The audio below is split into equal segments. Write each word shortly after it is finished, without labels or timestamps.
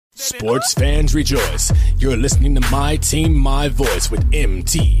Sports fans rejoice. You're listening to My Team, My Voice with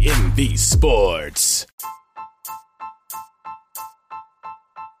MTMV Sports.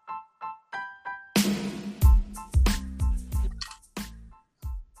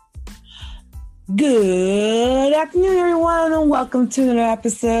 Good afternoon, everyone, and welcome to another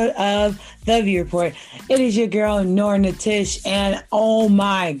episode of The View Report. It is your girl, Norna Tish, and oh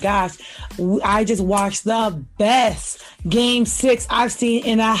my gosh, I just watched the best Game 6 I've seen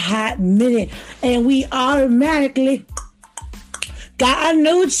in a hot minute, and we automatically got a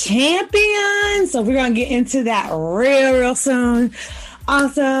new champion. So we're gonna get into that real soon.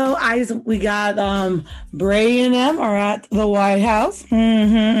 Also, we got Brady and them are at the White House.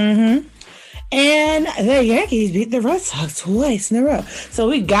 And the Yankees beat the Red Sox twice in a row. So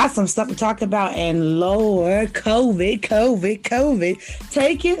we got some stuff to talk about. And Lord, COVID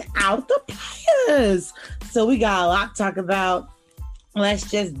taking out the players. So we got a lot to talk about.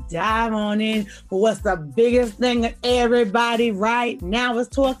 Let's just dive on in. What's the biggest thing that everybody right now is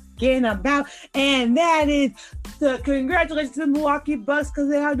talking about? And that is the congratulations to the Milwaukee Bucks because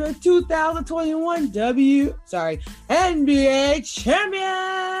they have the 2021 NBA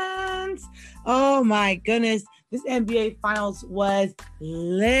champions. Oh my goodness, this NBA Finals was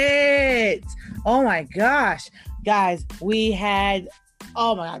lit. Oh my gosh. Guys, we had,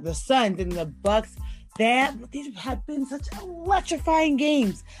 the Suns and the Bucks. These have been such electrifying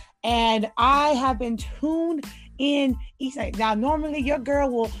games. And I have been tuned in each night. Now, normally your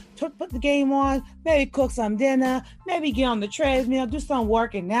girl will put the game on, maybe cook some dinner, maybe get on the treadmill, do some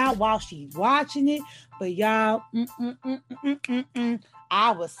working out while she's watching it. But y'all,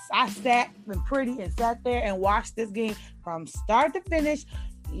 I sat and sat there and watched this game from start to finish,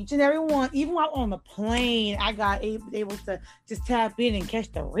 each and every one. Even while on the plane, I got able to just tap in and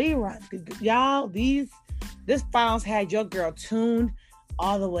catch the reruns. Y'all, this finals had your girl tuned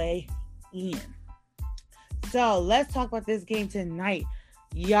all the way in. So let's talk about this game tonight.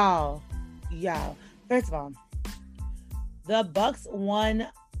 Y'all. First of all, the Bucks won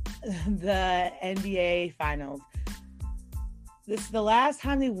the NBA Finals. The last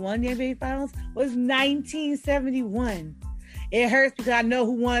time they won the NBA Finals was 1971. It hurts because I know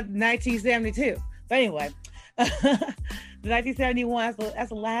who won 1972. But anyway, the 1971, that's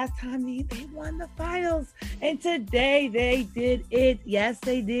the last time they won the Finals. And today they did it. Yes,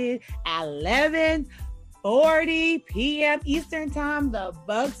 they did. At 11:40 p.m. Eastern Time, the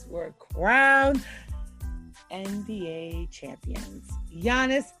Bucks were crowned NBA champions.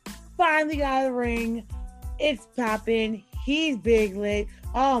 Giannis finally got a ring. It's popping. He's big lit.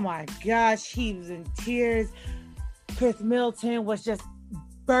 Oh my gosh, he was in tears. Chris Middleton was just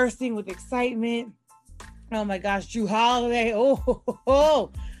bursting with excitement. Oh my gosh, Jrue Holiday.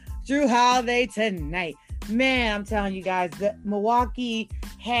 Jrue Holiday tonight. Man, I'm telling you guys, that Milwaukee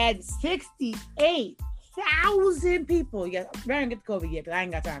had 68,000 people. Yeah, I didn't get the COVID yet because I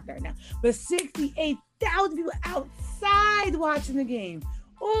ain't got time for that right now. But 68,000 people outside watching the game.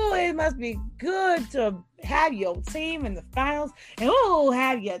 Oh, it must be good to have your team in the finals and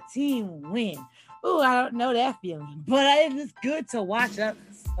have your team win. I don't know that feeling, but it is good to watch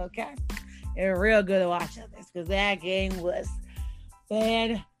others, okay? It's real good to watch others because that game was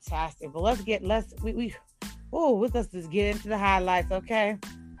fantastic. But let's just get into the highlights, okay?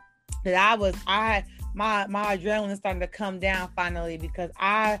 Because my adrenaline starting to come down finally because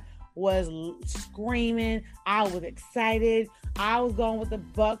I was screaming. I was excited. I was going with the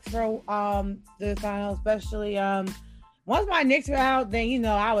Bucks for the final, especially once my Knicks were out, then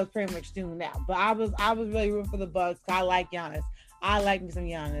I was pretty much tuned out. But I was really rooting for the Bucks. I like Giannis. I like me some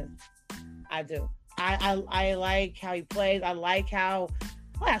Giannis. I do. I like how he plays. I like how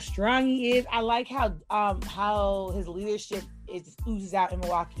strong he is. I like how his leadership just oozes out in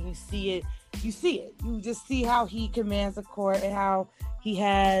Milwaukee. You see it. You just see how he commands the court and how he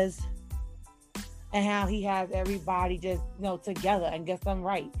has everybody just together and gets them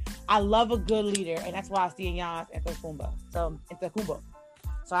right. I love a good leader, and that's why I see Giannis Antetokounmpo.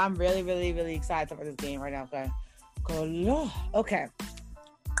 So I'm really, really, really excited for this game right now. Okay.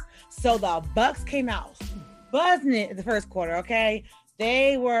 So the Bucks came out buzzing it in the first quarter. Okay,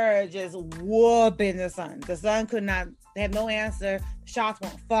 they were just whooping the Suns. The Suns could not. They had no answer. The shots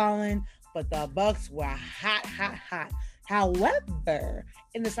weren't falling, but the Bucks were hot. However,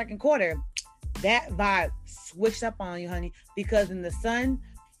 in the second quarter, that vibe switched up on you, honey, because in the Suns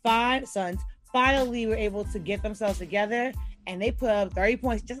finally were able to get themselves together, and they put up 30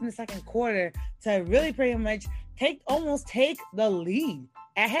 points just in the second quarter to really pretty much take the lead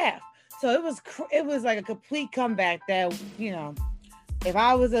at half. So it was like a complete comeback that If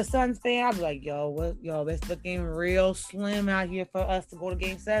I was a Suns fan, I'd be like, it's looking real slim out here for us to go to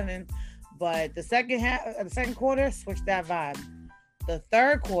Game 7. But the second quarter switched that vibe. The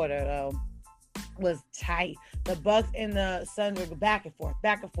third quarter, though, was tight. The Bucks and the Suns were back and forth.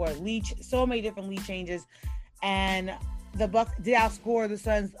 So many different lead changes. And the Bucks did outscore the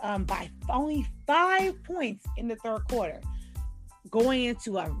Suns by only 5 points in the third quarter, going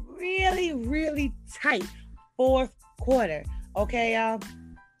into a really, really tight fourth quarter. Okay, y'all.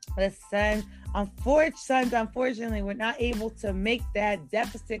 The Suns unfortunately were not able to make that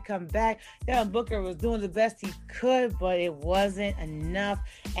deficit come back. Devin Booker was doing the best he could, but it wasn't enough,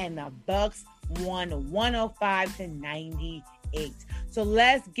 and the Bucks won 105-98. So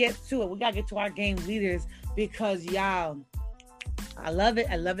let's get to it. We gotta get to our game leaders because y'all, I love it.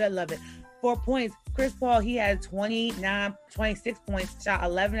 4 points. Chris Paul, he had 26 points, shot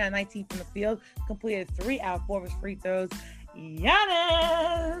 11 out of 19 from the field, completed 3 out of 4 of his free throws.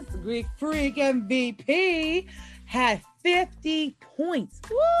 Giannis, Greek Freak MVP, had 50 points.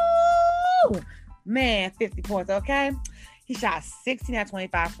 Woo! Man, 50 points, okay? He shot 16 out of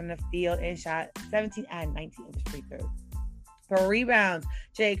 25 from the field and shot 17 out of 19 of his free throws. For rebounds,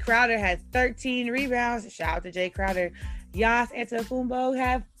 Jay Crowder had 13 rebounds. Shout out to Jay Crowder. Giannis Antetokounmpo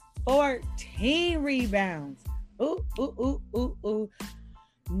had 14 rebounds. Ooh.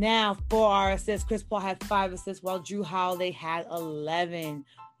 Now, for our assists, Chris Paul had 5 assists, while Jrue Holiday had 11.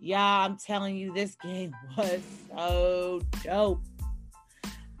 Y'all, I'm telling you, this game was so dope.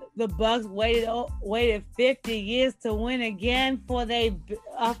 The Bucks waited 50 years to win again for their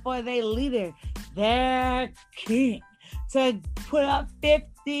leader, their king, to put up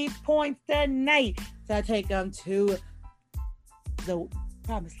 50 points tonight to take them to the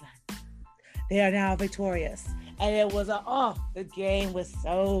promised land. They are now victorious. And it was the game was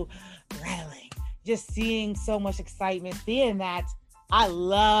so rattling. Just seeing so much excitement, seeing that. I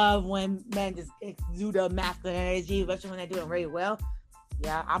love when men just exude a masculine energy, especially when they're doing very well.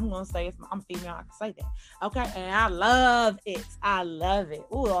 Yeah, I'm going to say I'm female. I can say that. Okay, and I love it.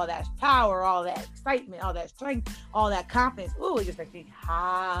 Ooh, all that power, all that excitement, all that strength, all that confidence. Ooh, it just makes me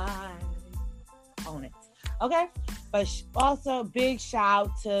high on it. Okay, but also big shout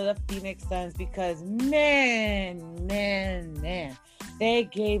out to the Phoenix Suns because man, they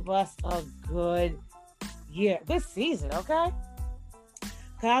gave us a good good season, okay?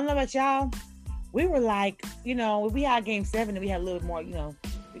 Cause I don't know about y'all, we were like, we had Game 7 and we had a little more,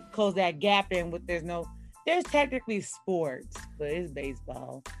 close that gap in with there's technically sports, but it's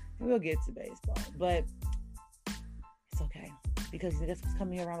baseball. And we'll get to baseball, but it's okay because that's what's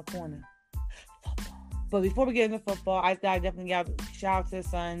coming around the corner. But before we get into football, I definitely got to shout out to the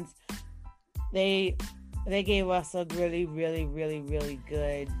Suns. They gave us a really, really, really, really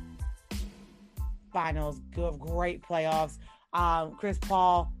good finals, great playoffs. Chris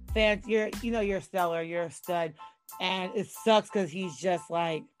Paul, fans, you're stellar, you're a stud, and it sucks because he's just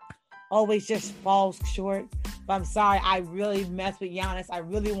like always just falls short. But I'm sorry, I really messed with Giannis. I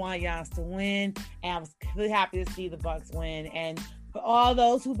really wanted Giannis to win, and I was really happy to see the Bucks win. And for all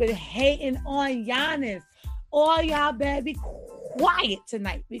those who've been hating on Giannis, all y'all better be quiet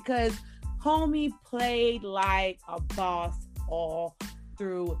tonight because homie played like a boss all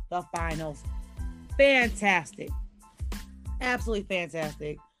through the finals. Fantastic. Absolutely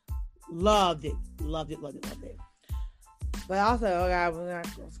fantastic. Loved it. But also, we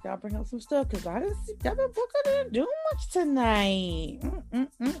gotta bring up some stuff because I didn't see Devin Booker didn't do much tonight.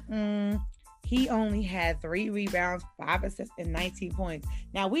 He only had 3 rebounds, 5 assists, and 19 points.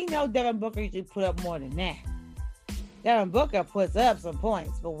 Now, we know Devin Booker usually put up more than that. Devin Booker puts up some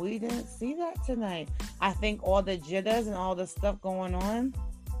points, but we didn't see that tonight. I think all the jitters and all the stuff going on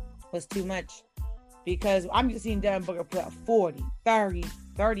was too much because I'm just seeing Devin Booker put up 40, 30,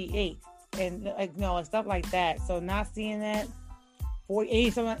 38, and stuff like that. So not seeing that,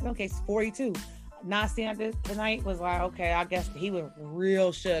 42. Not seeing that tonight was like, okay, I guess he was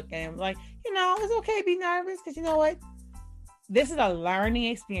real shook and like, it's okay to be nervous because you know what? This is a learning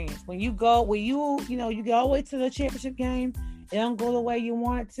experience. When you go all the way to the championship game, it don't go the way you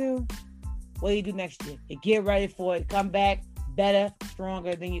want it to. What do you do next year? You get ready for it. Come back better,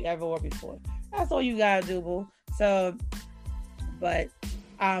 stronger than you ever were before. That's all you gotta do, boo. So, but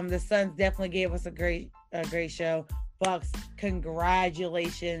the Suns definitely gave us a great show. Bucks,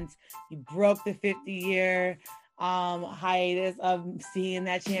 congratulations. You broke the 50-year hiatus of seeing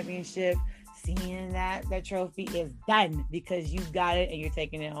that championship. Seeing that trophy is done because you got it and you're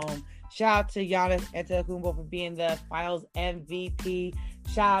taking it home. Shout out to Giannis Antetokounmpo for being the finals MVP.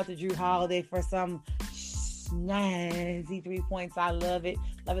 Shout out to Jrue Holiday for some snazzy 3 points. I love it.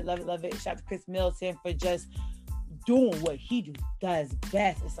 Shout out to Chris Middleton for just doing what he does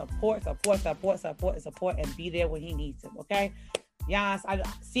best is support, and be there when he needs him. Okay. Giannis,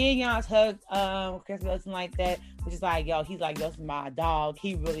 seeing Giannis hug Chris Middleton like that, which is like, yo, he's like, yo, this is my dog.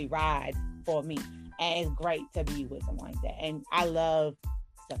 He really rides for me. And it's great to be with someone like that. And I love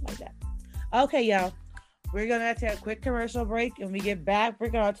stuff like that. Okay, y'all. We're going to take a quick commercial break. And when we get back, we're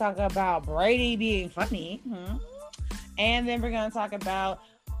going to talk about Brady being funny. And then we're going to talk about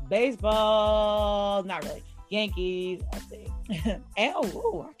baseball. Not really. Yankees, I think. And,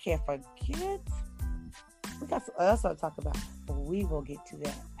 I can't forget. We got some other stuff to talk about. But we will get to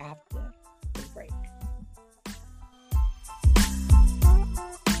that after the break.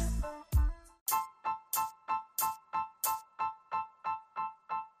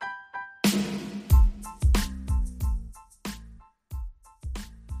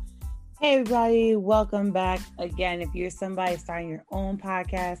 Hey everybody, welcome back again. If you're somebody starting your own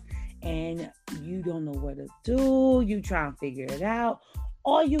podcast and you don't know what to do, you try and figure it out,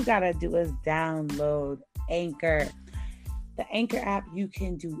 all you gotta do is download Anchor. The Anchor app, you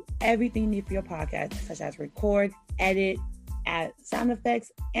can do everything you need for your podcast, such as record, edit, add sound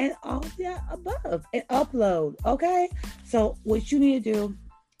effects, and all the above, and upload. Okay, so what you need to do,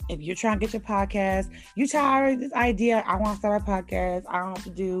 if you're trying to get your podcast, you tired of this idea, I want to start a podcast, I don't know what to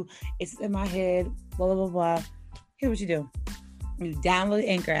do, it's in my head, blah, blah, blah, blah. Here's what you do. You download the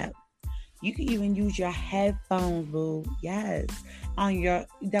Anchor app. You can even use your headphones, boo. Yes.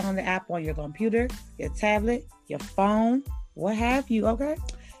 Download the app on your computer, your tablet, your phone, what have you, okay?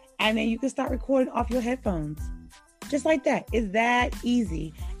 And then you can start recording off your headphones. Just like that. It's that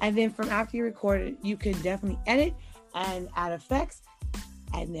easy. And then from after you record it, you can definitely edit and add effects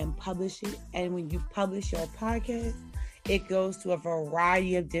and then publish it. And when you publish your podcast, it goes to a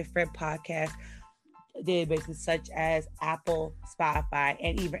variety of different podcast databases such as Apple, Spotify,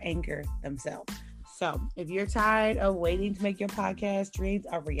 and even Anchor themselves. So if you're tired of waiting to make your podcast dreams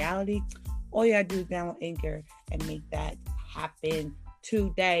a reality, all you gotta do is download Anchor and make that happen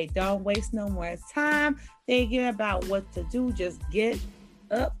today. Don't waste no more time thinking about what to do. Just get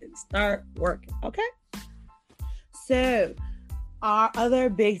up and start working, okay? So our other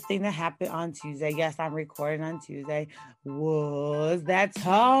big thing that happened on Tuesday, yes, I'm recording on Tuesday, was that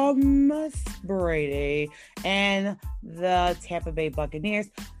Thomas Brady and the Tampa Bay Buccaneers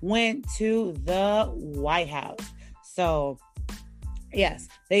went to the White House. So, yes,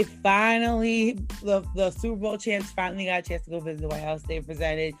 they finally, the Super Bowl champs finally got a chance to go visit the White House. They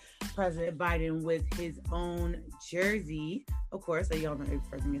presented President Biden with his own jersey. Of course, so y'all know every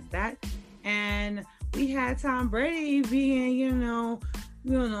person gets that. And we had Tom Brady being,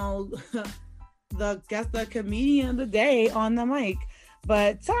 the comedian of the day on the mic.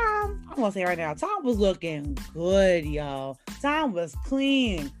 But Tom, I'm gonna say right now, Tom was looking good, y'all. Tom was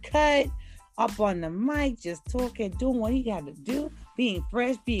clean and cut, up on the mic, just talking, doing what he had to do, being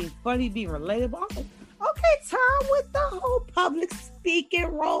fresh, being funny, being relatable. I was like, okay, Tom, with the whole public speaking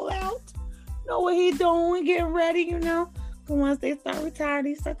rollout, know what he doing, getting ready, Once they start retiring,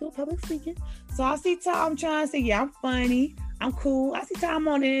 they start doing public speaking. So I see Tom trying to say, yeah, I'm funny, I'm cool. I see Tom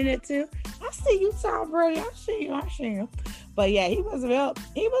on the internet too. I see you, Tom Brady. I see you. But yeah, he was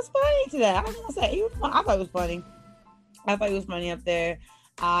funny today. I was gonna say he was fun. I thought he was funny up there.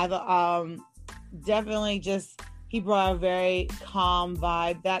 Definitely he brought a very calm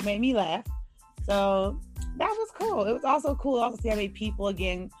vibe that made me laugh. So that was cool. It was also cool to see how many people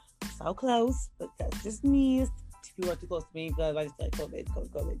again so close, but that's just me. People are too close to me because I just like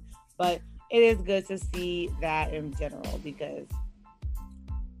COVID. But it is good to see that in general because,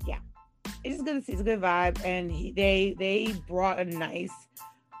 yeah, it's just good to see. It's a good vibe, and they brought a nice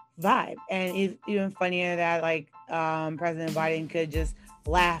vibe, and it's even funnier that President Biden could just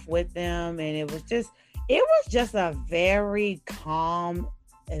laugh with them, and it was just a very calm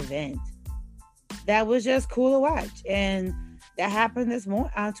event that was just cool to watch, and that happened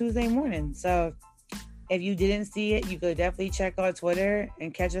on Tuesday morning. So if you didn't see it, you could definitely check on Twitter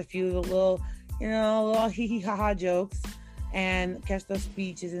and catch a few little hee hee ha ha jokes and catch those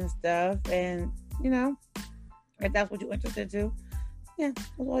speeches and stuff. And, if that's what you're interested to, yeah,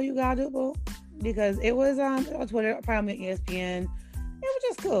 that's all you gotta do, boo. Because it was on Twitter, probably ESPN. It was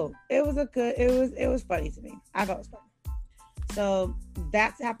just cool. It was funny to me. I thought it was funny. So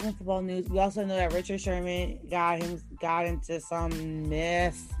that's happening football news. We also know that Richard Sherman got into some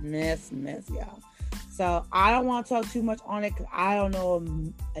mess, y'all. So I don't want to talk too much on it because I don't know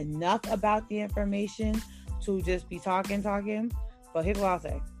enough about the information to just be talking. But here's what I'll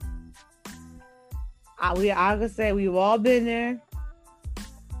say. I could say we've all been there,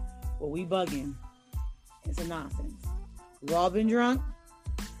 but we bugging. It's a nonsense. We've all been drunk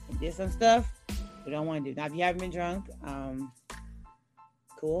and did some stuff We don't want to do. Now, if you haven't been drunk,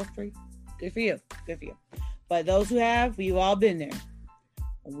 cool, free. Good for you. Good for you. But those who have, we've all been there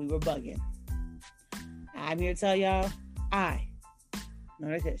when we were bugging. I'm here to tell y'all,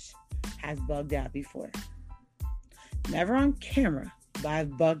 Nona Tish, has bugged out before. Never on camera, but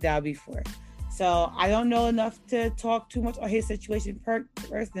I've bugged out before. So I don't know enough to talk too much on his situation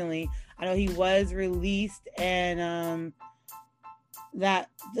personally. I know he was released, and I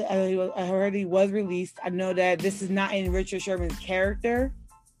heard he was released. I know that this is not in Richard Sherman's character,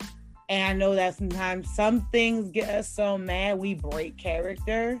 and I know that sometimes some things get us so mad we break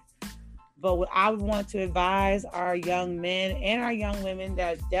character. But what I would want to advise our young men and our young women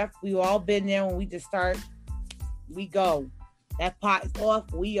that we've all been there when we just start, we go. That pot is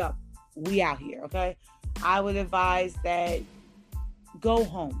off, we up. We out here, okay? I would advise that go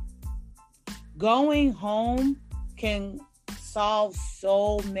home. Going home can solve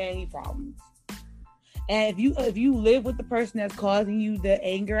so many problems. And if you live with the person that's causing you the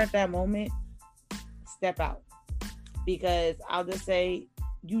anger at that moment, step out. Because I'll just say,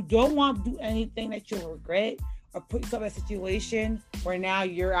 you don't want to do anything that you'll regret or put yourself in a situation where now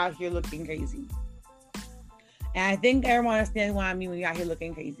you're out here looking crazy. And I think everyone understands what I mean when you're out here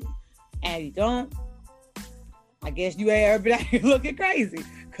looking crazy. And if you don't, I guess you ain't ever been out here looking crazy.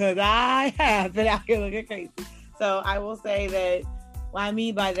 Because I have been out here looking crazy. So I will say that what I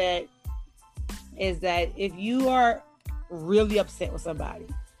mean by that is that if you are really upset with somebody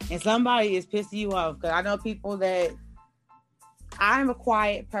and somebody is pissing you off, because I know people that I'm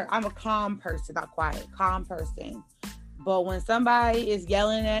a calm person, not quiet, calm person. But when somebody is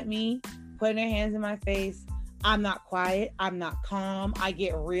yelling at me, putting their hands in my face, I'm not quiet. I'm not calm. I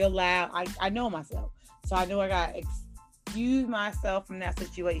get real loud. I know myself. So I know I got to excuse myself from that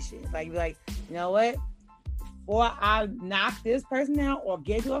situation. Like, you know what? Before I knock this person out or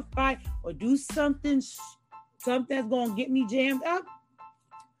get into a fight or do something that's going to get me jammed up,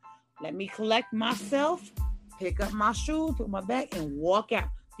 let me collect myself, pick up my shoes, put my bag, and walk out.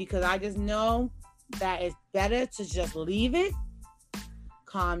 Because I just know that it's better to just leave it,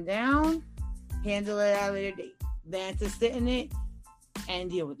 calm down, handle it at a later date, than to sit in it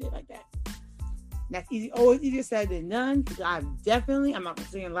and deal with it like that. That's easy, always easier said than done. Because I'm not going to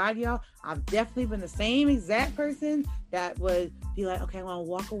sit and lie to y'all, I've definitely been the same exact person that would be like, okay, I'm going to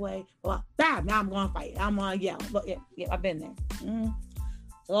walk away. Well, bam, now I'm going to fight. I'm going to yell. Look, yeah, I've been there. Mm-hmm.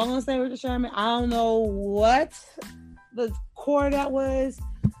 So I'm going to say Richard Sherman, I don't know what the core that was.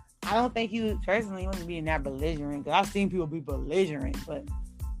 I don't think he wasn't being that belligerent. Because I've seen people be belligerent, but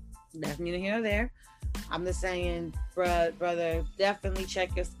that's neither here nor there. I'm just saying, brother, definitely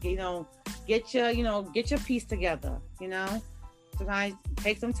check your, get your piece together. Sometimes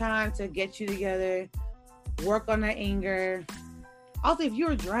take some time to get you together, work on that anger. Also, if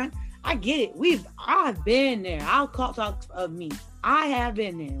you're drunk, I get it. I've been there. I'll talk of me. I have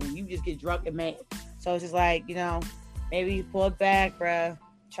been there when you just get drunk and mad. So it's just like, maybe you pull it back, bruh.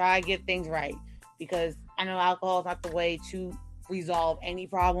 Try to get things right. Because I know alcohol is not the way to resolve any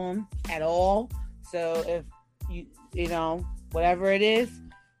problem at all. So if you whatever it is,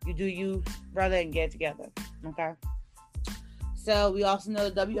 you do you, brother, and get it together. Okay. So we also know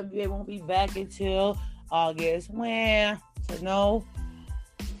the WNBA won't be back until August. So no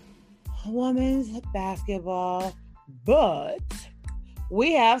women's basketball, but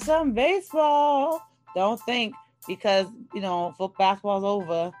we have some baseball. Don't think because football basketball's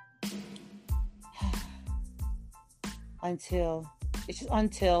over until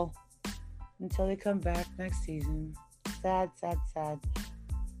they come back next season. Sad.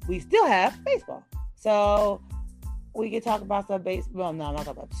 We still have baseball. So we can talk about some baseball. Well, no, I'm not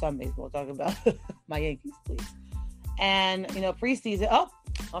talking about some baseball. We're talking about my Yankees, please. And, preseason. Oh,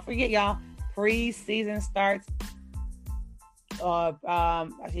 don't forget, y'all. Preseason starts.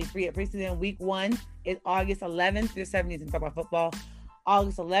 Preseason week 1 is August 11th through the 17th. We talk about football.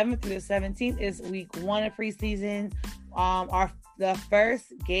 August 11th through the 17th is week 1 of preseason. The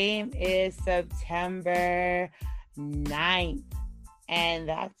first game is September 9th. And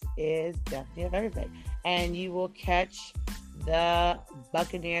that is definitely a Thursday. And you will catch the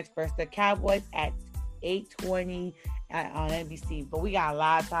Buccaneers versus the Cowboys at 8:20 on NBC. But we got a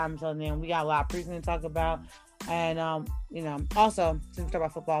lot of time until then. We got a lot of preseason to talk about. And, also, since we talk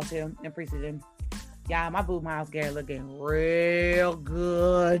about football too in preseason, my boo Myles Garrett looking real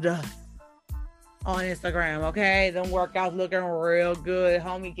good on Instagram, okay? Them workouts looking real good.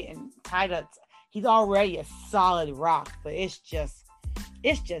 Homie getting tied up. He's already a solid rock, but it's just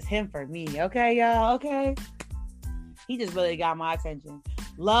him for me, okay, y'all? Okay? He just really got my attention.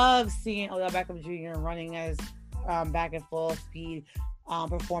 Love seeing Odell Beckham Jr. running as back and full speed.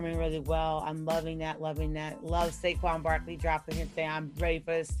 performing really well. I'm loving that. Love Saquon Barkley dropping his thing. I'm ready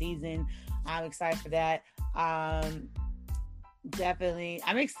for the season. I'm excited for that. Definitely.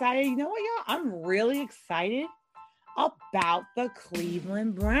 I'm excited. You know what, y'all? I'm really excited about the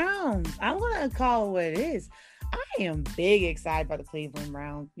Cleveland Browns. I'm going to call it what it is. I am big excited about the Cleveland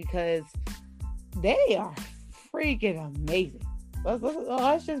Browns because they are freaking amazing.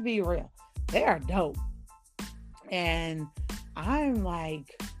 Let's just be real. They are dope. And I'm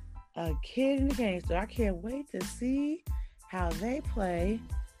like a kid in the game, so I can't wait to see how they play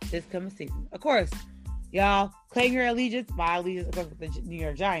this coming season. Of course, y'all, claim your allegiance. My allegiance, of course, with the New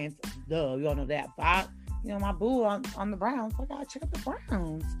York Giants. Duh, we all know that. But my boo on the Browns. So I gotta check out the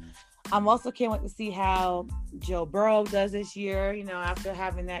Browns. I'm also can't wait to see how Joe Burrow does this year. After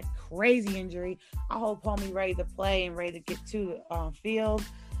having that crazy injury, I hope homie ready to play and ready to get to the field.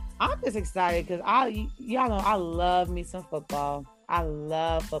 I'm just excited because y'all know I love me some football. I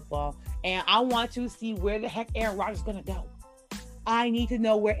love football, and I want to see where the heck Aaron Rodgers is gonna go. I need to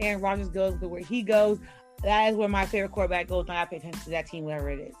know where Aaron Rodgers goes, because where he goes, that is where my favorite quarterback goes. And I pay attention to that team, whatever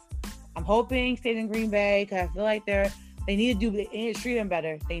it is. I'm hoping he stays in Green Bay because I feel like they need to treat him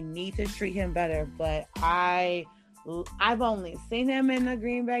better. They need to treat him better. But I've only seen him in the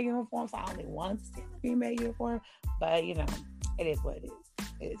Green Bay uniform, so I only want him to stay in the Green Bay uniform. But it is what it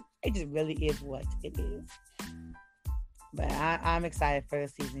is. It just really is what it is. But I'm excited for the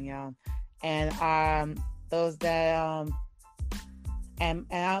season, y'all. And those that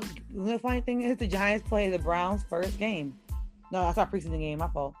the funny thing is the Giants play the Browns first game. No, that's not preseason game. My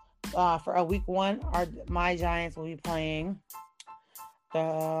fault. For a week 1, my Giants will be playing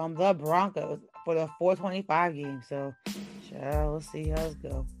the Broncos for the 425 game. So, we'll see how it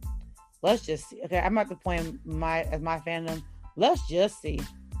goes. Let's just see. Okay, I'm about to play as my fandom. Let's just see,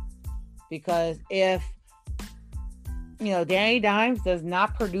 because if Danny Dimes does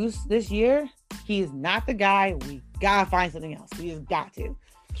not produce this year, he's not the guy. We gotta find something else. We just got to.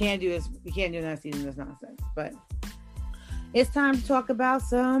 Can't do this. We can't do another season. That's nonsense. But it's time to talk about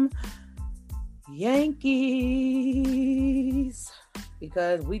some Yankees,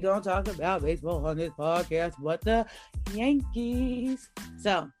 because we don't talk about baseball on this podcast, but the Yankees.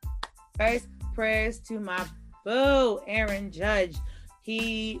 So, first, prayers to my boo, Aaron Judge.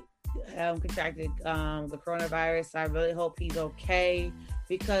 He contracted the coronavirus. I really hope he's okay,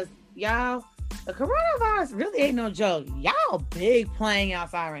 because y'all, the coronavirus really ain't no joke. Y'all big playing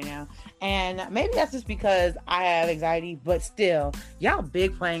outside right now. And maybe that's just because I have anxiety, but still, y'all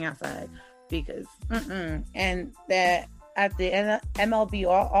big playing outside. Because, and that at the MLB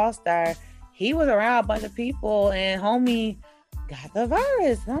All-Star, he was around a bunch of people, and homie got the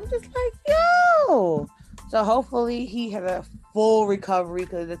virus. And I'm just like, yo. So hopefully he had a full recovery,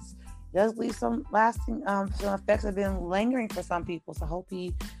 because it does leave some lasting, some effects have been lingering for some people. So I hope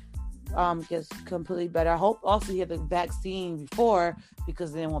he gets completely better. I hope also he had the vaccine before,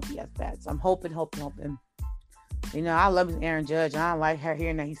 because then it won't be as bad. So I'm hoping. I love Aaron Judge. I don't like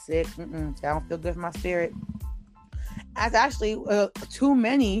hearing that he's sick. I don't feel good for my spirit. As actually, too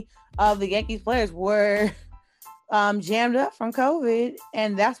many of the Yankees players were jammed up from COVID,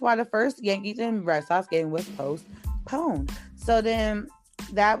 and that's why the first Yankees and Red Sox game was postponed. So then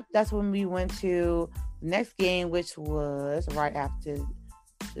that's when we went to the next game, which was right after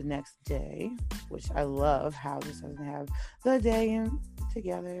the next day, which I love how this doesn't have the day in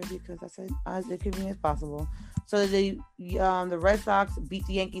together, because that's as convenient as possible. So the Red Sox beat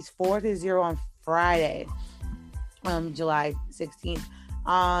the Yankees 4-0 on Friday, July 16th.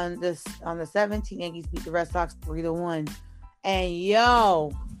 On the 17th, Yankees beat the Red Sox 3-1. And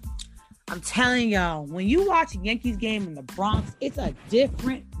yo, I'm telling y'all, when you watch a Yankees game in the Bronx, it's a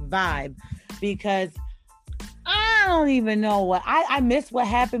different vibe, because I don't even know what I missed what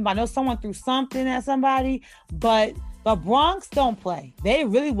happened, but I know someone threw something at somebody. But the Bronx don't play. They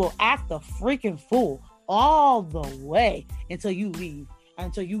really will act the freaking fool all the way until you leave,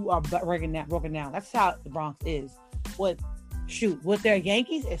 until you are broken down. That's how the Bronx is. With their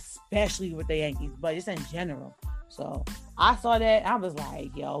Yankees, especially with the Yankees, but just in general. So I saw that, I was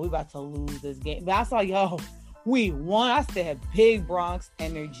like, yo, we about to lose this game. But I saw, yo, we won. I said, big Bronx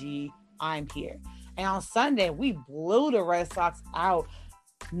energy. I'm here. And on Sunday, we blew the Red Sox out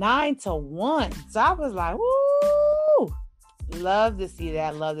 9-1. So I was like, woo! Love to see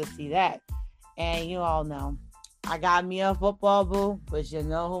that. And you all know, I got me a football boo, but you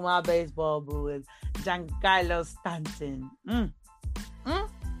know who my baseball boo is. Giancarlo Stanton.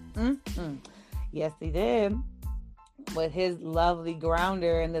 Yes, he did. With his lovely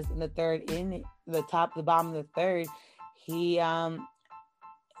grounder in the third inning, the bottom of the third, he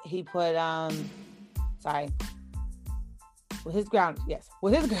put with his ground, yes,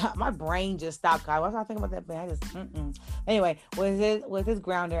 with his ground, my brain just stopped. I was not thinking about that, but I just, anyway, with his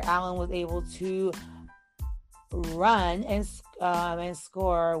grounder, Allen was able to run and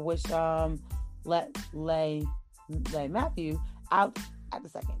score, which let Matthew out at the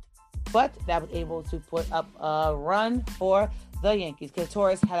second. But that was able to put up a run for the Yankees because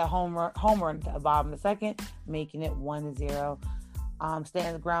Torres had a home run at the bottom of the second, making it 1-0.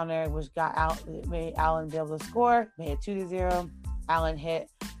 Stanton's grounder, which got out, made Allen be able to score, made it 2-0. Allen had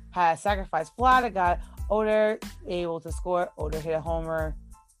a sacrifice fly that got Oder able to score. Oder hit a homer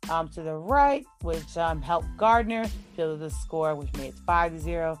to the right, which helped Gardner be able to score, which made it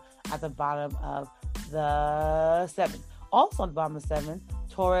 5-0 at the bottom of the seventh. Also at the bottom of the seventh,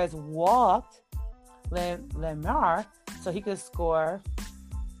 Torres walked Lemar so he could score.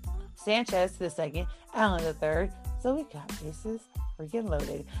 Sanchez to the second, Allen the third. So we got bases freaking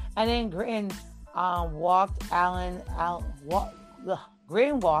loaded. And then Gritton walked Allen.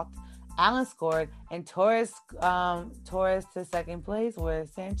 Gritton walked. Allen scored, and Torres to second place, with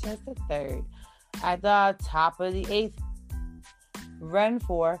Sanchez to third. At the top of the eighth, run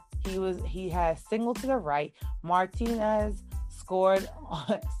for he had single to the right. Martinez scored.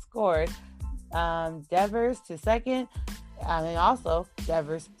 Devers to second, and then also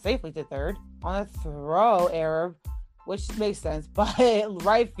Devers safely to third on a throw error, which makes sense. But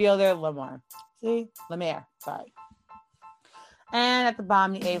right fielder Lemar. Sorry. And at the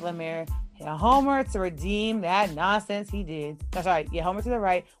bottom, the eighth, Lemar hit a homer to redeem that nonsense he did. That's right. Yeah, homer to the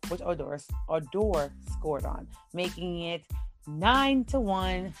right, which Odor scored on, making it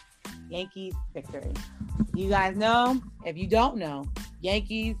 9-1 Yankees victory. You guys know, if you don't know,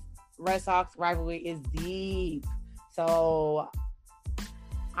 Yankees Red Sox rivalry is deep. So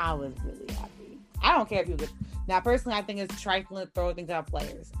I was really happy. I don't care if you get. Now, personally, I think it's trifling to throw things at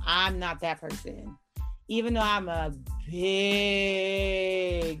players. I'm not that person. Even though I'm a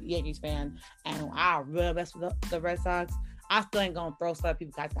big Yankees fan and I really mess with the Red Sox, I still ain't gonna throw stuff at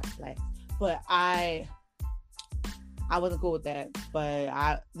people guys got to play. But I wasn't cool with that.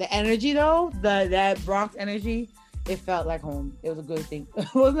 But the energy though, that Bronx energy, it felt like home. It was a good thing. It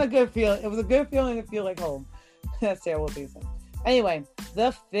wasn't a good feeling. It was a good feeling to feel like home. That's terrible thing to say. Anyway,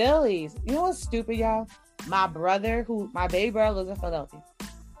 the Phillies. You know what's stupid, y'all? My baby brother lives in Philadelphia.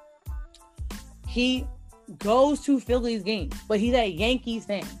 He goes to Phillies games, but he's a Yankees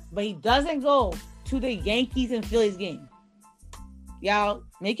fan. But he doesn't go to the Yankees and Phillies game. Y'all,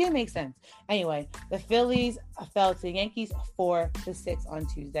 make it make sense. Anyway, the Phillies fell to the Yankees 4-6 on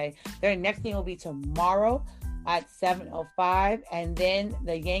Tuesday. Their next game will be tomorrow at 7:05, and then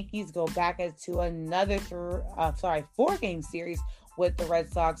the Yankees go back into another 4-game series with the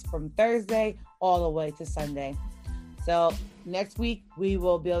Red Sox from Thursday all the way to Sunday. So next week we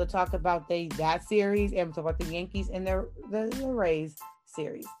will be able to talk about that series and talk about the Yankees and the Rays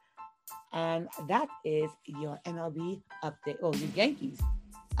series. And that is your MLB update, your Yankees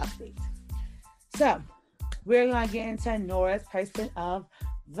update. So we're going to get into Nora's person of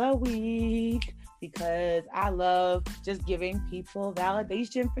the week, because I love just giving people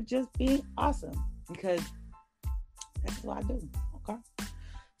validation for just being awesome, because that's what I do. Okay.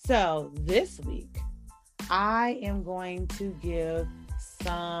 So this week, I am going to give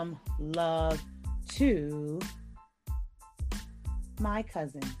some love to my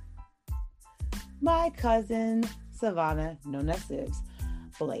cousin Savannah, known as Sibs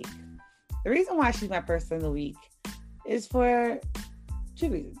Blake. The reason why she's my person of the week is for two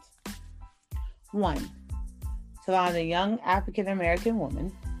reasons. One, Savannah, a young African-American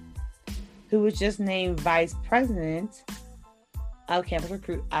woman who was just named Vice President of Campus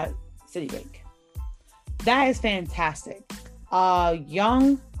Recruit at Citibank. That is fantastic. A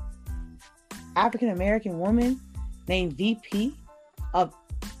young African-American woman named VP of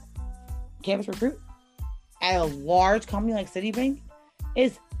Campus Recruit at a large company like Citibank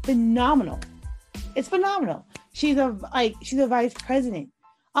is phenomenal. It's phenomenal. She's a vice president,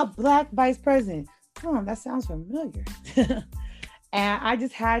 a black vice president. That sounds familiar. And I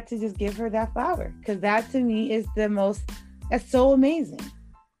just had to just give her that flower, because that to me is that's so amazing.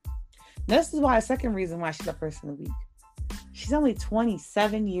 This is why the second reason why she's a person of the week. She's only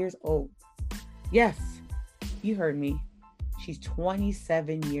 27 years old. Yes, you heard me. She's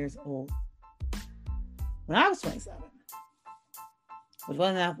 27 years old. When I was 27, which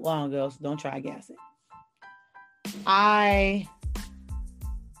wasn't that long ago, so don't try to guess it. Actually,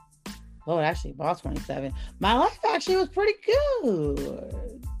 I was 27. My life actually was pretty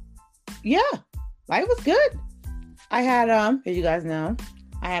good. Yeah, life was good. I had, as you guys know,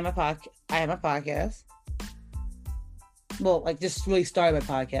 I had my podcast. Well, just really started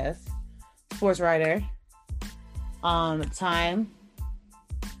my podcast. Sports writer. time.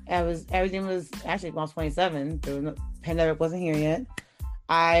 Everything was actually almost 27. The pandemic wasn't here yet.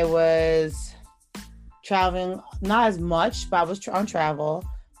 I was traveling, not as much, but I was on travel,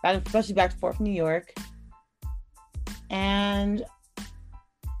 especially back and forth from New York. And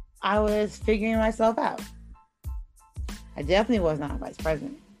I was figuring myself out. I definitely was not a vice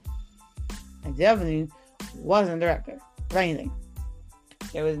president. I definitely wasn't a director or anything.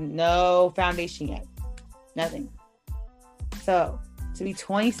 There was no foundation yet. Nothing. So, to be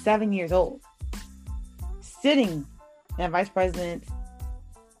 27 years old, sitting in a vice president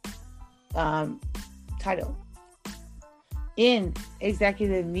title, in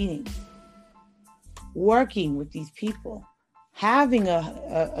executive meetings, working with these people, having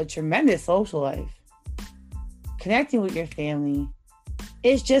a tremendous social life, connecting with your family,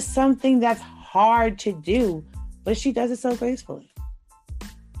 it's just something that's hard to do, but she does it so gracefully.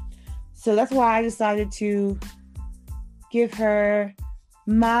 So that's why I decided to give her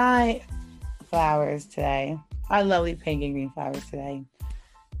my flowers today. Our lovely pink and green flowers today.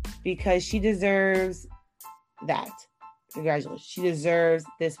 Because she deserves that. Congratulations. She deserves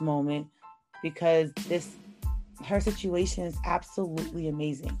this moment because her situation is absolutely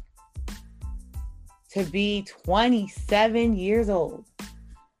amazing. To be 27 years old,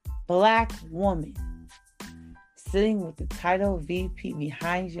 Black woman, sitting with the title VP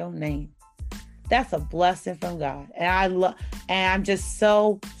behind your name. That's a blessing from God. And I'm just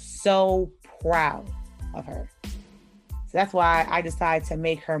so proud of her. So that's why I decided to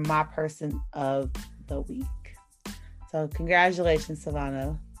make her my person of the week. So congratulations,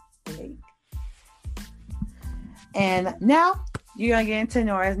 Savannah. And now you're going to get into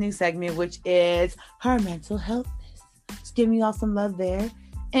Nora's new segment, which is her mental health. Just giving you all some love there.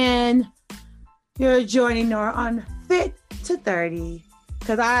 And you're joining Nora on Fit to 30.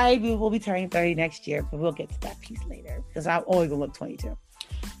 Because I will be turning 30 next year, but we'll get to that piece later. Because I'm only going to look 22.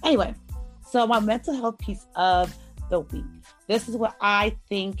 Anyway, so my mental health piece of the week. This is what I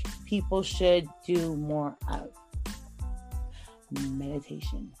think people should do more of.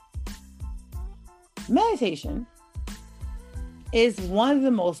 Meditation. Meditation is one of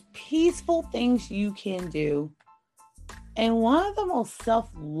the most peaceful things you can do and one of the most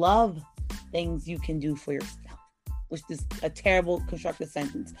self-love things you can do for yourself, which is a terrible constructed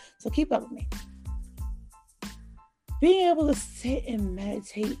sentence. So keep up with me. Being able to sit and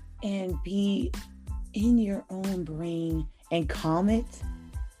meditate and be in your own brain and calm it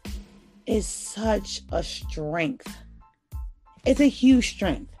is such a strength. It's a huge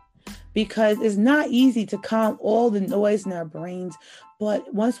strength because it's not easy to calm all the noise in our brains.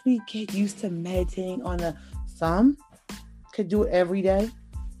 But once we get used to meditating some could do it every day.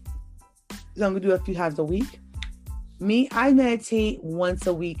 Some could do it a few times a week. Me, I meditate once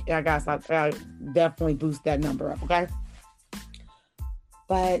a week. And I gotta definitely boost that number up, okay?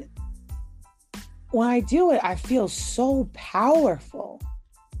 But when I do it, I feel so powerful.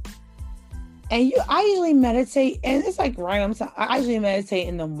 And I usually meditate, and it's like random time. I usually meditate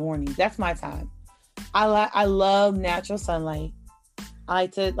in the morning. That's my time. I love natural sunlight. I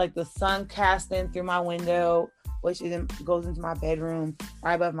like the sun casting through my window, which goes into my bedroom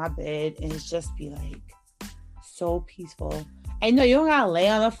right above my bed, and it's just be like so peaceful. And no, you don't gotta lay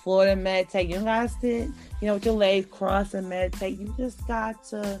on the floor to meditate. You don't gotta sit, with your legs crossed and meditate. You just got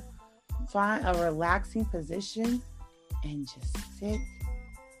to find a relaxing position and just sit.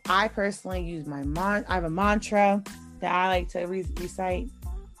 I personally use I have a mantra that I like to recite.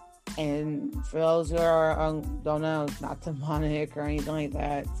 And for those who don't know, it's not demonic or anything like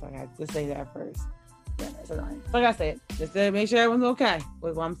that. So I have to say that first. Yeah, it's annoying. Like I said, just to make sure everyone's okay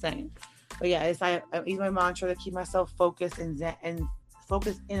with what I'm saying. But yeah, I use my mantra to keep myself focused and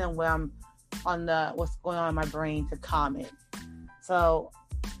focus in on where I'm on what's going on in my brain to calm it. So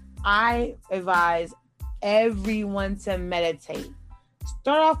I advise everyone to meditate.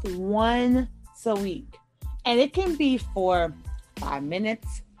 Start off once a week. And it can be for 5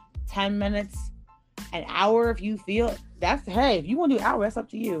 minutes, 10 minutes, an hour if you feel. If you want to do an hour, that's up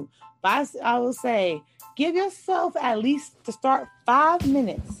to you. But I will say, give yourself at least to start 5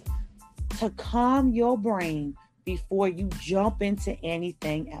 minutes to calm your brain before you jump into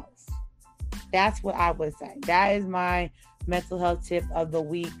anything else. That's what I would say. That is my mental health tip of the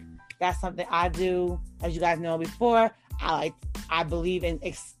week. That's something I do, as you guys know before. I believe in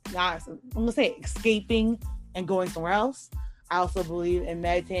escaping and going somewhere else. I also believe in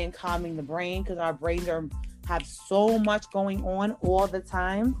meditating, calming the brain, because our brains have so much going on all the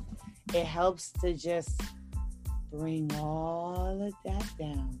time. It helps to just bring all of that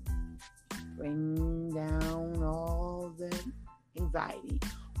down. Bring down all the anxiety,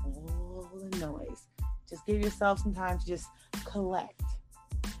 all the noise. Just give yourself some time to just collect.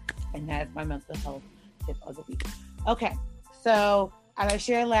 And that's my mental health tip of the week. Okay, so as I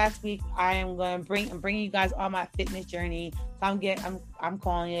shared last week, I'm bringing you guys on my fitness journey. So I'm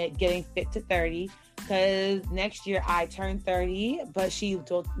calling it Getting Fit to 30, because next year I turn 30, but she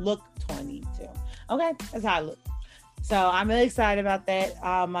will look 22. Okay, that's how I look. So I'm really excited about that.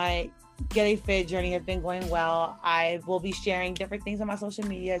 My Getting Fit journey has been going well. I will be sharing different things on my social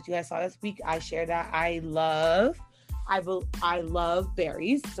media. As you guys saw this week, I shared that I love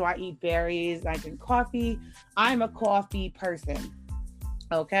berries. So I eat berries. I drink coffee. I'm a coffee person.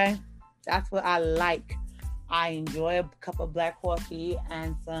 Okay, that's what I like. I enjoy a cup of black coffee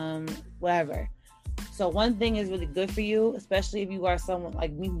and some whatever. So one thing is really good for you, especially if you are someone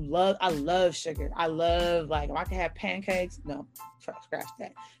like me I love sugar. I love, like, if I could have pancakes, no, scratch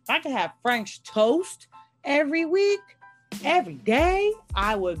that. If I could have French toast every week, every day,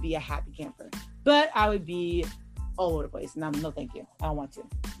 I would be a happy camper. But I would be all over the place. And no, thank you. I don't want to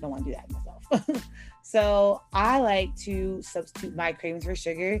do that myself. So I like to substitute my cravings for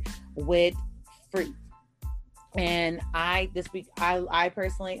sugar with fruit. And this week, I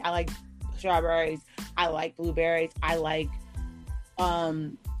personally like strawberries. I like blueberries. I like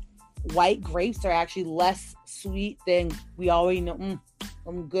white grapes are actually less sweet than we already know.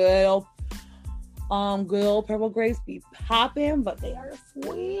 Good old purple grapes be popping, but they are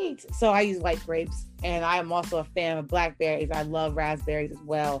sweet. So I use white grapes, and I am also a fan of blackberries. I love raspberries as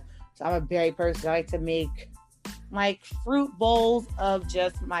well. So I'm a berry person. I like to make like fruit bowls of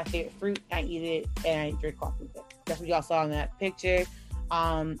just my favorite fruit. I eat it and I drink coffee with it. That's what y'all saw in that picture.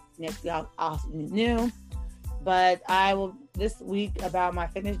 Next week I'll new. But I will this week about my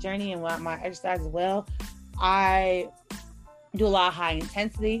fitness journey and my exercise as well. I do a lot of high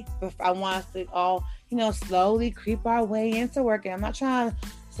intensity. But I want us to all, slowly creep our way into working. I'm not trying to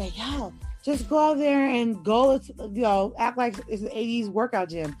say, just go out there and go, act like it's an 80s workout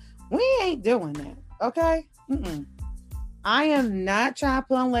gym. We ain't doing that, okay? I am not trying to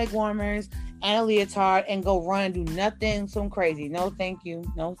put on leg warmers and a leotard and go run and do nothing so crazy. No, thank you.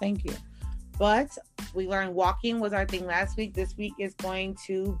 No, thank you. But we learned walking was our thing last week. This week is going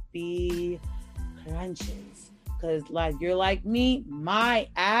to be crunches. Because like you're like me, my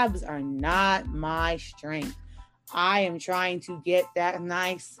abs are not my strength. I am trying to get that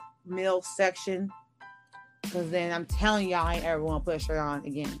nice middle section, because then I'm telling y'all I ain't ever want to put a shirt on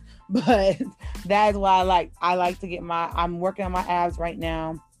again. But that's what I like. I like to get I'm working on my abs right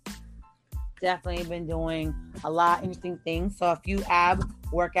now. Definitely been doing a lot of interesting things. So a few ab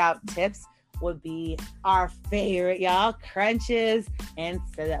workout tips would be our favorite, y'all, crunches and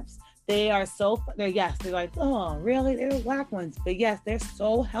sit-ups. They're like, oh, really? They're whack ones. But yes, they're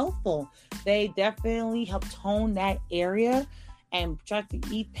so helpful. They definitely help tone that area and try to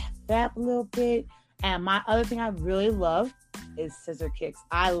eat that a little bit. And my other thing I really love is scissor kicks.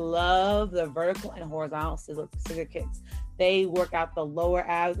 I love the vertical and horizontal scissor kicks. They work out the lower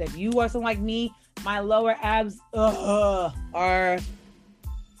abs. If you are someone like me, my lower abs are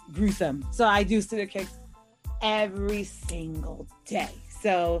gruesome. So I do scissor kicks every single day.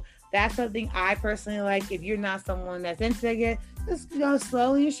 So that's something I personally like. If you're not someone that's into it yet, just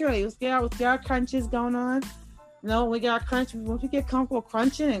slowly and surely. Let's get our crunches going on. We get our crunch. Once we get comfortable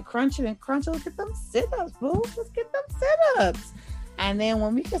crunching, let's get them sit-ups, boo. Let's get them sit-ups. And then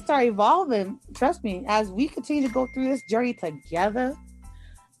when we can start evolving, trust me, as we continue to go through this journey together,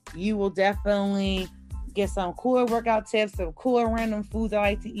 you will definitely get some cooler workout tips, some cooler random foods I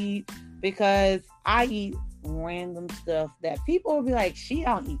like to eat, because I eat random stuff that people will be like, she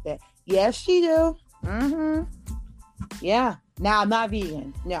don't eat that. Yes, she do. Yeah. Now I'm not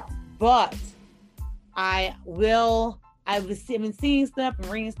vegan. No. But I've been seeing stuff and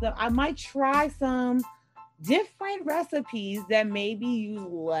reading stuff. I might try some different recipes that maybe use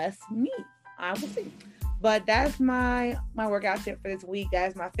less meat. I will see. But that's my workout tip for this week.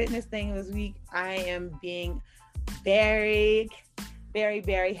 That's my fitness thing this week. I am being very, very,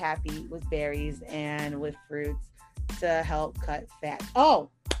 very happy with berries and with fruits to help cut fat. Oh,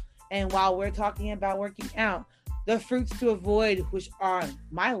 and while we're talking about working out, the fruits to avoid, which are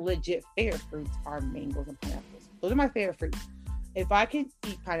my legit favorite fruits, are mangoes and pineapples. Those are my favorite fruits. If I could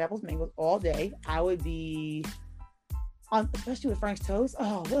eat pineapples, mangoes all day, I would be especially with French toast.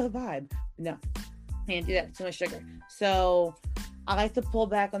 Oh, what a vibe. No, can't do that. Too much sugar. So I like to pull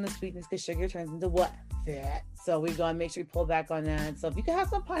back on the sweetness, because sugar turns into what? Fat. So we're going to make sure we pull back on that. So if you can have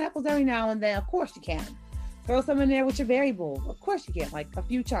some pineapples every now and then, of course you can. Throw some in there with your berry bowl. Of course you can. Like a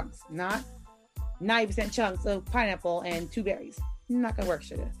few chunks, not 90% chunks of pineapple and 2 berries. Not going to work,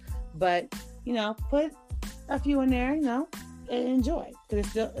 sugar. But, put a few in there, enjoy,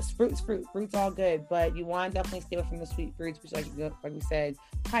 because it's fruit's all good, but you want to definitely stay away from the sweet fruits, which like we said,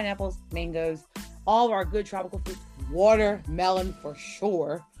 pineapples, mangoes, all of our good tropical fruits, watermelon for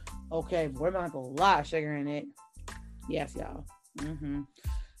sure. Okay, watermelon has a lot of sugar in it. Yes, y'all.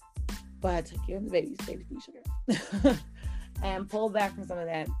 But give the babies sugar. And pull back from some of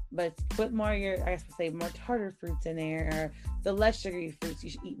that, but put more more tartar fruits in there, or the less sugary fruits. You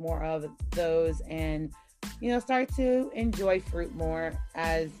should eat more of those, and start to enjoy fruit more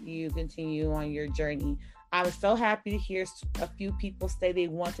as you continue on your journey. I was so happy to hear a few people say they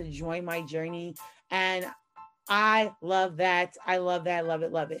want to join my journey, and I love that. I love that.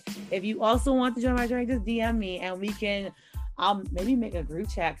 Love it. If you also want to join my journey, just DM me and we can maybe make a group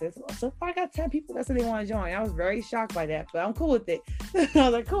chat, because so far I got 10 people that said they want to join. I was very shocked by that, but I'm cool with it. I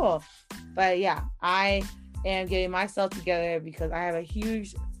was like, cool. But yeah, I am getting myself together because I have a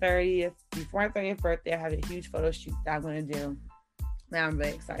huge before my 30th birthday, I have a huge photo shoot that I'm going to do that I'm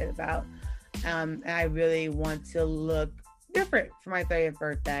really excited about. And I really want to look different for my 30th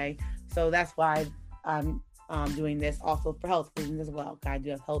birthday. So that's why I'm doing this, also for health reasons as well. I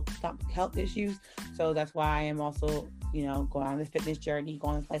do have health issues. So that's why I am also, going on this fitness journey,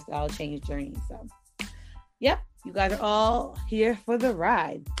 going on this lifestyle change journey. So, yep, you guys are all here for the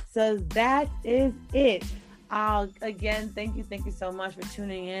ride. So that is it. Again, thank you so much for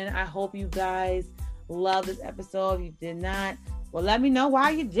tuning in. I hope you guys love this episode. If you did not, well, let me know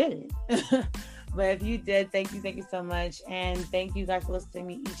why you didn't. But if you did, thank you so much. And thank you guys for listening to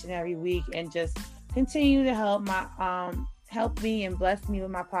me each and every week, and just continue to help me and bless me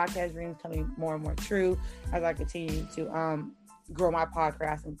with my podcast dreams coming more and more true as I continue to grow my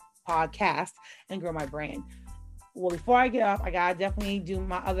podcast and grow my brand. Well, before I get off, I gotta definitely do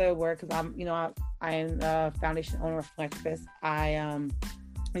my other work, because I am a foundation owner of philanthropist. I am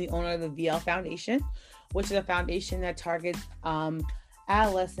the owner of the VL Foundation, which is a foundation that targets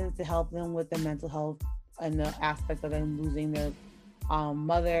adolescents to help them with their mental health and the aspect of them losing their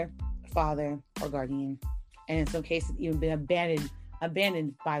mother, father, or guardian, and in some cases even been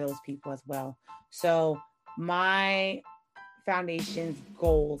abandoned by those people as well. So my foundation's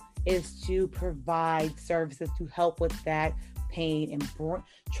goal is to provide services to help with that pain and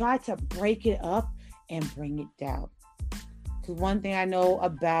try to break it up and bring it down. Because one thing I know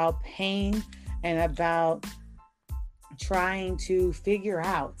about pain and about trying to figure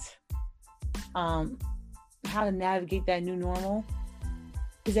out how to navigate that new normal,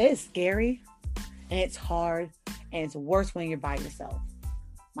 because it is scary and it's hard and it's worse when you're by yourself.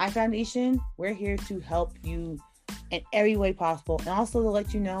 My foundation, we're here to help you in every way possible, and also to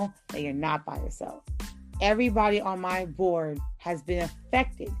let you know that you're not by yourself. Everybody on my board has been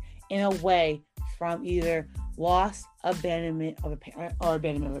affected in a way from either loss, abandonment of a parent, or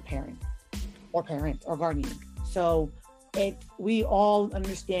abandonment of a parent or guardian. So we all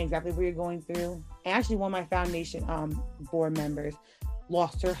understand exactly what you're going through. And actually, one of my foundation board members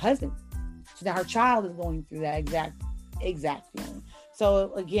lost her husband, so now her child is going through that exact feeling.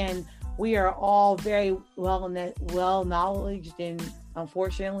 So again, we are all very well knowledged and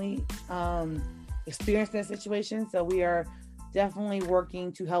unfortunately experienced that situation. So we are definitely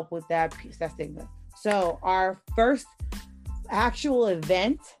working to help with that stigma. So our first actual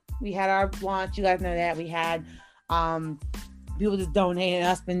event, we had our launch. You guys know that we had people just donating.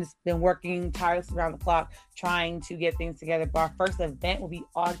 Us been working tirelessly around the clock trying to get things together. But our first event will be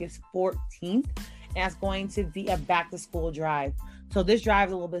August 14th, and that's going to be a back to school drive. So this drive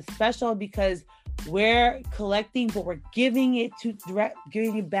is a little bit special because we're collecting, but we're giving it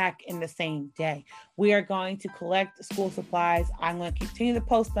back in the same day. We are going to collect school supplies. I'm going to continue to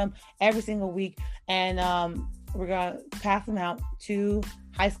post them every single week, and we're going to pass them out to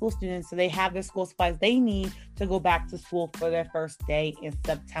high school students so they have the school supplies they need to go back to school for their first day in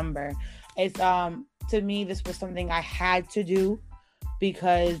September. It's to me, this was something I had to do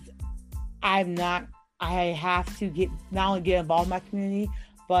because I have to not only get involved in my community,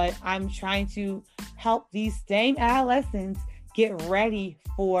 but I'm trying to help these same adolescents get ready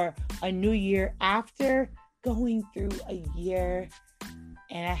for a new year after going through a year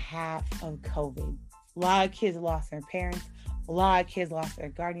and a half of COVID. A lot of kids lost their parents. A lot of kids lost their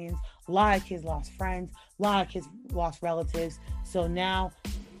guardians. A lot of kids lost friends. A lot of kids lost relatives. So now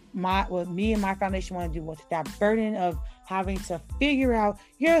what me and my foundation want to do was that burden of having to figure out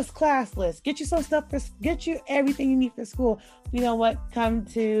your class list, get you some stuff, get you everything you need for school. You know what? Come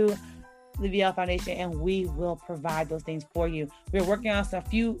to the VL Foundation and we will provide those things for you. We're working on a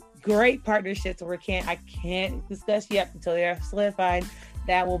few great partnerships that I can't discuss yet until they're solidified.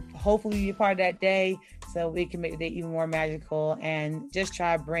 That will hopefully be a part of that day so we can make the day even more magical and just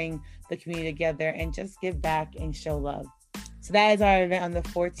try to bring the community together and just give back and show love. So that is our event on the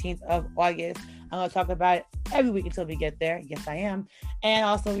 14th of August. I'm going to talk about it every week until we get there. Yes, I am. And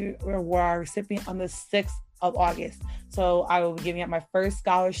also, we're our recipient on the 6th of August. So I will be giving out my first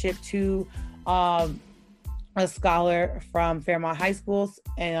scholarship to a scholar from Fairmont High Schools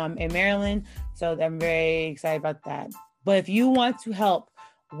in Maryland. So I'm very excited about that. But if you want to help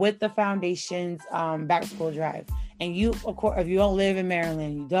with the foundation's back to school drive, and you, of course, if you don't live in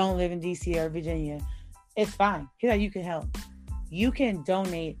Maryland, you don't live in DC or Virginia, it's fine. Here's how you can help. You can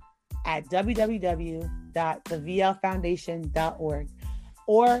donate at www.thevlfoundation.org,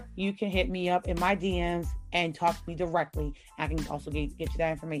 or you can hit me up in my DMs and talk to me directly. I can also get you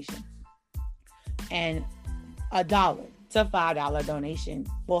that information. And $1 to $5 donation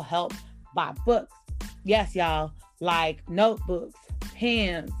will help buy books. Yes, y'all, like notebooks,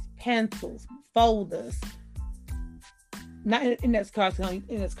 pens, pencils, folders. Not index cards no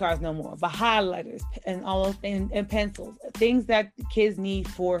more, but highlighters and all those things, and pencils, things that the kids need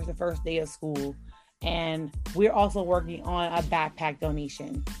for the first day of school. And we're also working on a backpack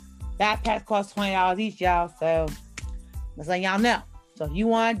donation. Backpacks cost $20 each, y'all. So let's let y'all know. So if you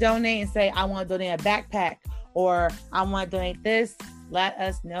want to donate and say, I want to donate a backpack, or I want to donate this, let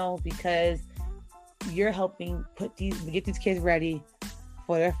us know, because you're helping get these kids ready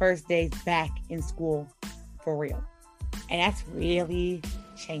for their first days back in school for real. And that's really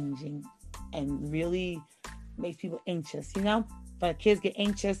changing and really makes people anxious, But kids get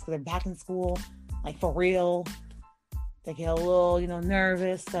anxious because they're back in school, like for real. They get a little,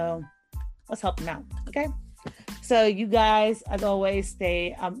 nervous. So let's help them out, okay? So you guys, as always,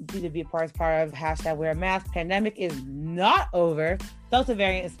 stay to be a part of #WearMask. Pandemic is not over. Delta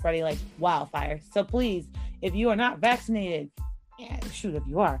variant is spreading like wildfire. So please, if you are not vaccinated, if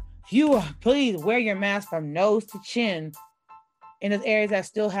you are, please wear your mask from nose to chin in those areas that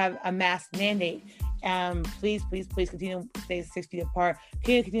still have a mask mandate. Please continue to stay 6 feet apart.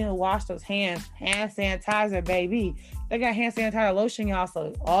 Continue to wash those hands. Hand sanitizer, baby. They got hand sanitizer lotion, y'all.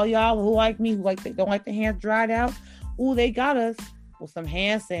 So all y'all who like me, who don't like the hands dried out, they got us with some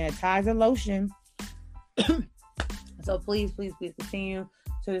hand sanitizer lotion. So please continue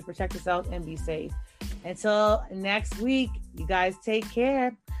to protect yourself and be safe. Until next week, you guys take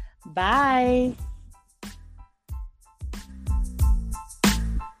care. Bye.